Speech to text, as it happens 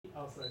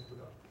outside to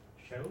the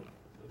shell.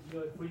 So you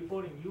are free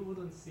falling, you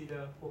wouldn't see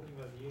the Hawking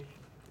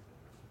radiation.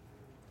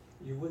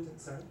 You wouldn't,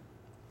 sorry?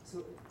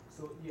 So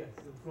yes,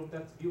 so from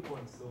that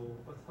viewpoint, so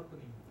what's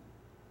happening?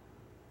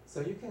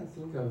 So you can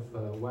think of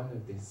one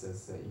of these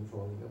as an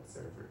infalling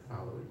observer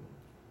following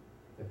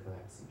the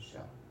collapsing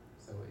shell.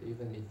 So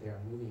even if they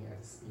are moving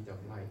at the speed of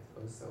light,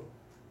 also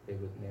they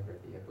would never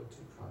be able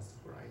to cross the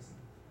horizon.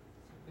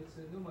 It's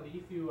normally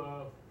if you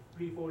are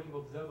free falling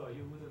observer,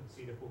 you wouldn't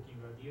see the Hawking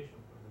radiation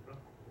from the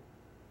black hole.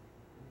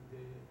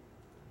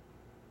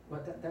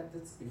 Well,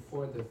 that's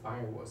before the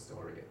firewall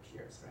story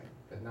appears, right?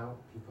 But now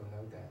people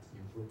know that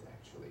you would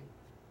actually,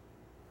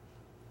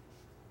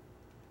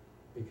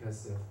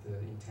 because of the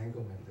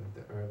entanglement of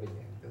the early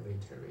and the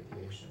later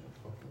radiation of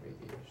Hawking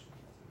radiation.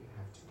 So you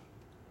have to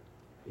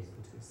be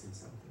able to see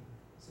something.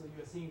 So you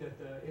are seeing that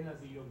the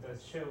energy of the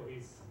shell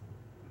is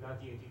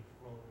radiated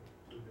from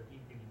to the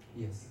infinity.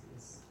 Yes,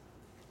 yes.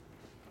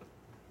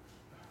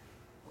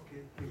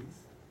 Okay,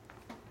 please.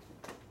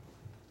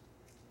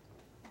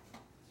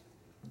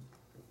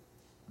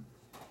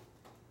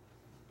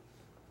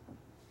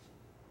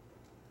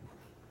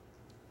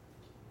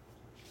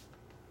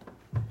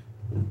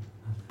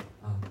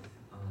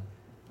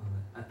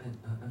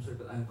 I'm sorry,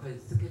 but I'm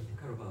quite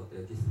skeptical about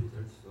this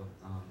result. So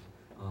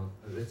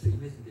let's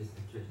imagine this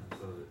situation.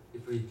 So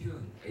if we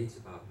tune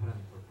h bar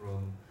parameter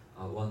from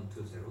 1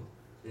 to 0,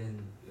 then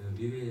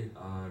we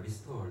will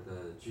restore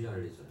the GR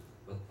result.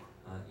 But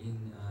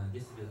in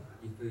this result,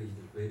 if it is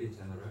very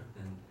general,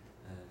 then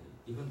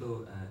even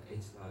though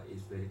h bar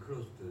is very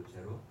close to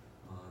 0,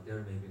 there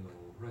may be no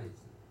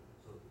horizon.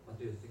 So what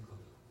do you think of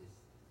this?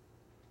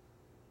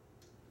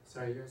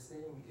 Sorry, you're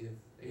saying if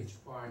h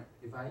bar,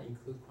 if I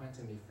include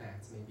quantum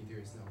effects, maybe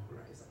there is no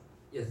horizon.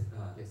 Yes.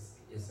 Yes.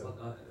 Yes. So,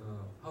 but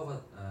how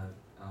about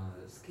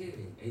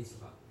scaling h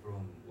bar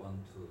from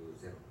 1 to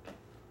 0?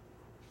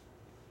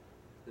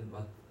 Then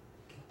what?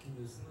 Can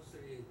you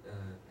smoothly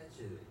patch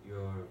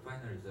your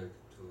final result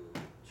to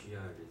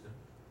GR result?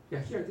 yeah,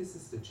 here this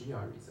is the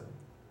GR result.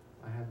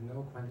 I have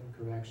no quantum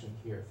correction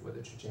here for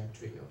the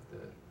trajectory of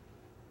the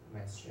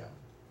mass shell.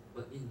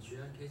 But in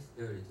GR case,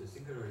 there is a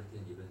singularity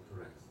and event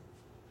horizon.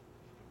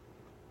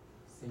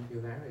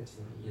 Singularity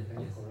in Yes,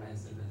 event yes,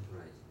 horizon. and event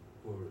horizon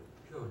for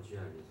pure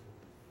GR result.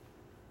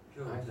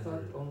 Pure I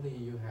thought general- only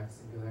you have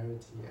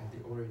singularity at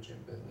the origin,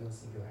 but no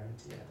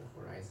singularity at the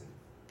horizon.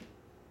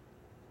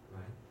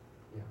 Right.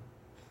 Yeah.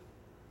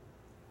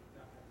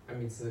 I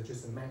mean, it's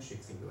just a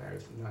metric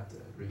singularity, not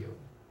a real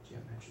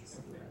geometric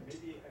singularity.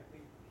 Maybe I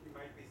think he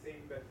might be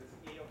saying that this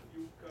A of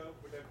U curve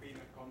would have been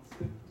a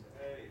constant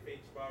if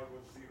h bar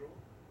was 0.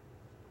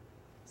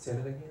 Say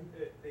that again?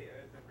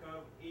 The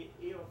curve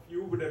A of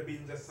U would have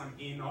been just some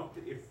A naught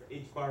if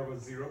h bar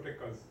was 0,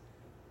 because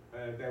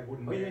there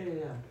wouldn't Oh, be.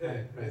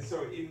 yeah. Right. So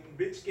in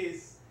which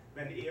case,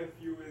 when A of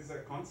U is a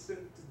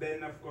constant,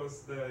 then of course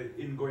the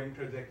ingoing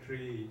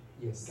trajectory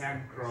Yes.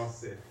 can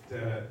cross it.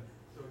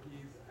 So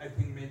he's, I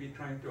think, maybe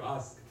trying to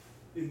ask,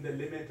 in the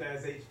limit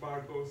as h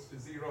bar goes to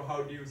 0,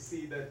 how do you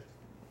see that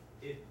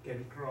it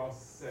can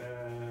cross,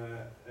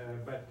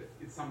 but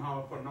it's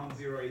somehow for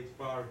non-zero h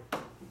bar,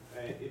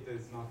 it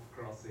is not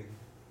crossing.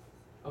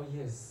 Oh,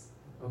 yes.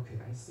 Okay,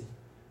 I see.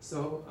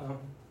 So,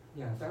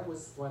 yeah, that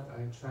was what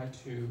I tried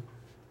to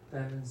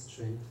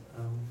demonstrate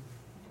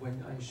when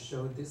I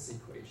showed this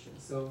equation.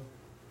 So,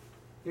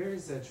 there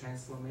is a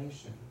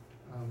transformation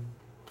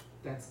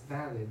that's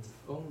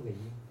only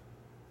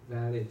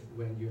valid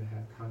when you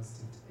have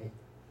constant A.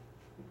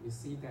 You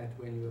see that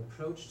when you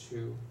approach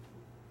to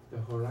the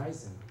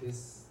horizon,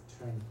 this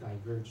term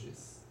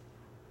diverges.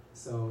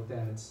 So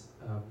that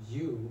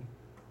you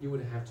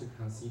would have to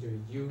consider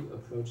U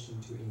approaching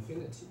to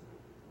infinity.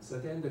 So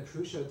then the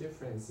crucial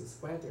difference is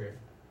whether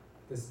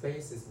the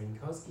space is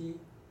Minkowski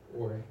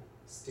or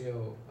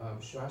still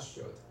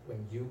Schwarzschild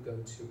when you go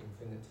to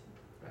infinity,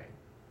 right?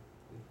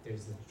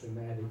 There's a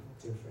dramatic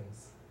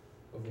difference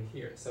over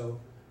here. So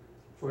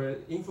for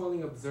an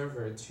infalling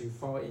observer to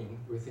fall in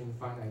within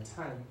finite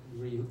time,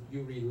 you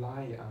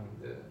rely on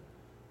the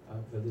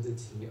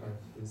validity of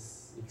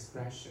this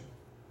expression.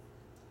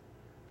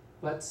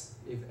 But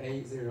if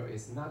A0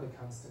 is not a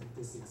constant,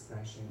 this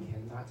expression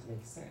cannot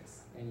make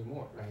sense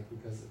anymore, right?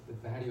 Because the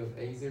value of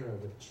A0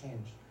 would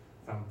change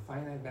from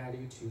finite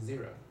value to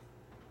 0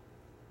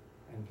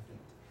 and infinite.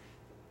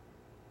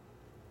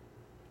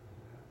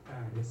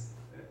 Yes.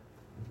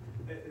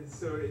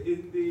 So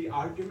in the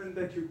argument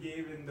that you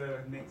gave in the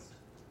next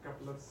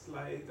couple of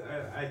slides,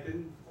 I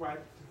didn't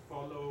quite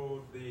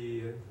follow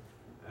the.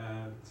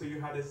 So you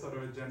had a sort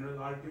of a general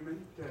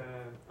argument.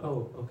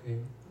 Oh, okay.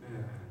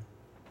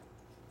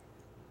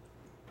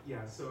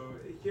 Yeah. So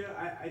here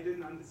I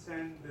didn't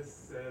understand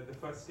this. The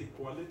first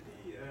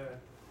equality.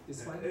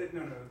 This one?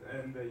 No,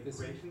 and the This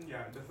equation. one?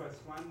 Yeah, the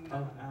first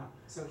one.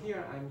 So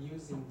here I'm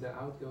using the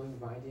outgoing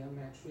Weidian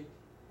metric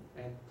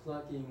and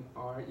plugging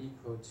R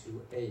equal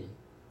to A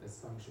as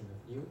function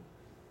of U.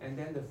 And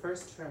then the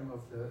first term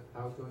of the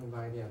outgoing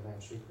Weidian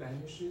metric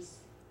vanishes.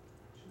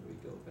 Should we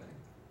go back?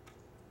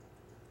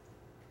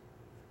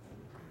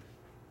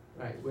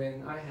 Right,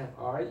 when I have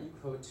R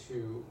equal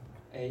to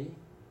a,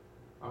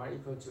 r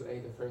equal to a,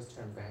 the first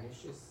term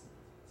vanishes.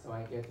 So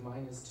I get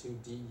minus 2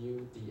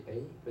 du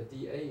dA, but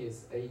dA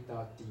is a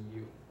dot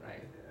du,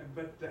 right?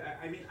 But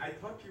I mean, I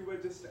thought you were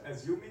just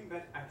assuming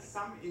that at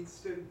some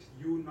instant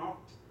u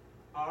naught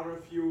r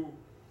of u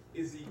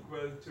is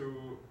equal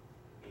to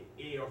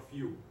a of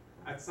u.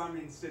 At some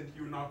instant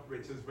u naught,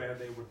 which is where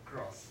they would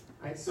cross.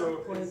 At So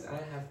some point it's-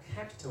 I have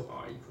capital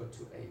R equal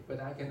to a,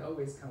 but I can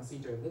always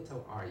consider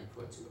little r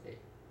equal to a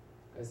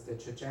as the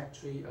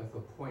trajectory of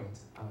a point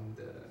on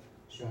the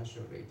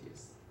Schwarzschild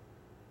radius.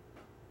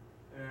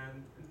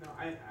 No,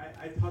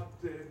 I thought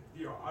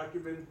your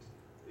argument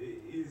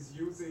is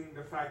using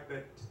the fact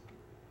that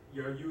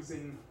you're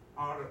using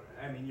r,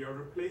 I mean, you're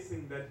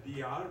replacing that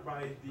dr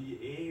by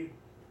dA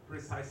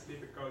precisely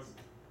because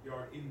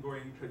your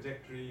ingoing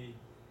trajectory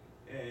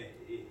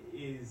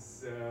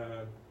is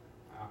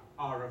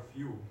r of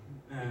u.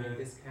 You mean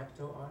this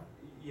capital R?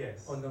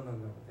 Yes. Oh, no,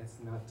 that's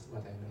not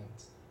what I meant.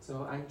 So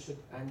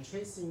I'm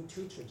tracing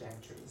two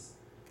trajectories.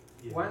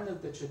 Yes. One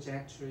of the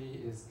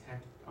trajectory is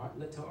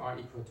little r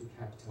equal to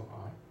capital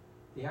R.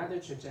 The other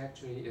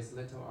trajectory is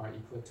little r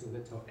equal to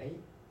little a.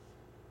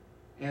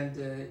 And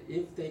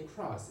if they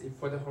cross, if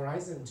for the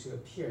horizon to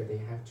appear, they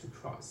have to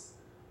cross,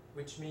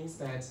 which means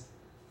that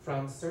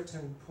from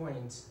certain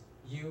point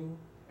u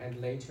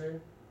and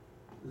later,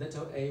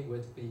 little a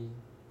would be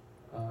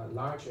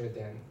larger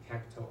than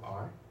capital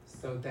R,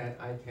 so that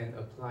I can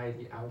apply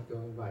the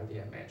outgoing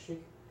Weidian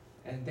metric,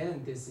 and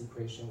then this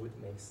equation would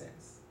make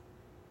sense.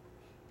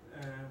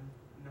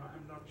 No,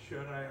 I'm not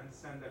sure I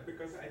understand that,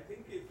 because I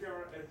think if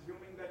you're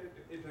assuming that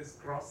it is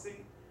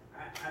crossing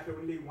at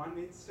only one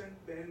instant,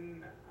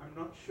 then I'm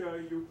not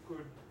sure you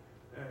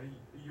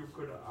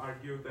could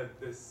argue that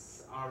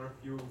this r of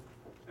u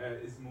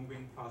is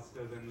moving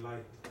faster than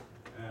light,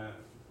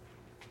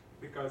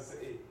 because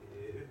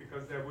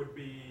there would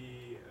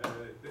be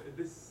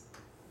this.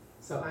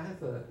 So I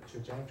have a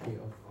trajectory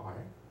of r.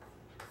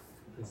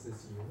 This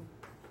is u.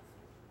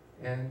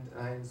 And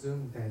I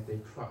assume that they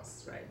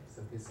cross, right?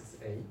 So this is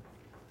a.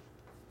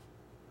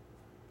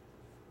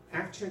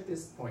 After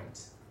this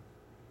point,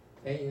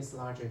 a is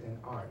larger than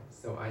r,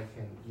 so I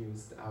can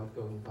use the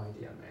outgoing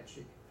Weidian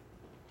metric.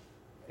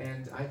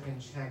 And I can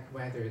check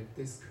whether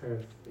this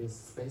curve is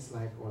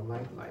space-like or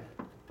light-like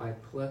by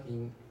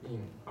plugging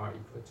in r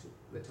equal to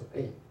little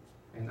a.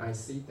 And I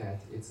see that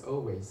it's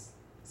always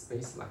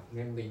space-like,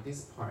 namely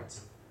this part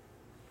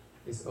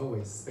is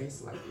always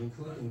space-like,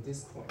 including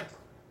this point.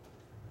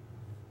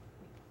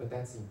 But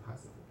that's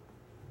impossible.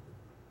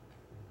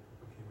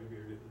 Okay, maybe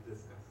we will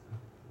discuss.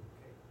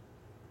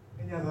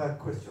 Any other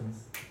questions?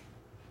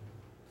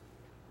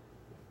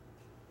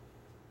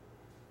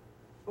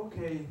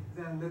 Okay,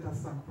 then let us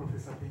thank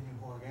Professor Pei-Ming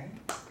again.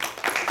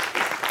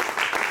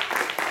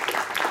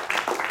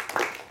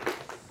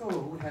 So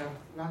we have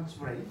lunch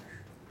break,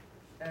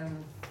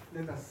 and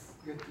let us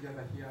get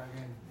together here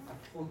again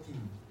at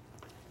 14.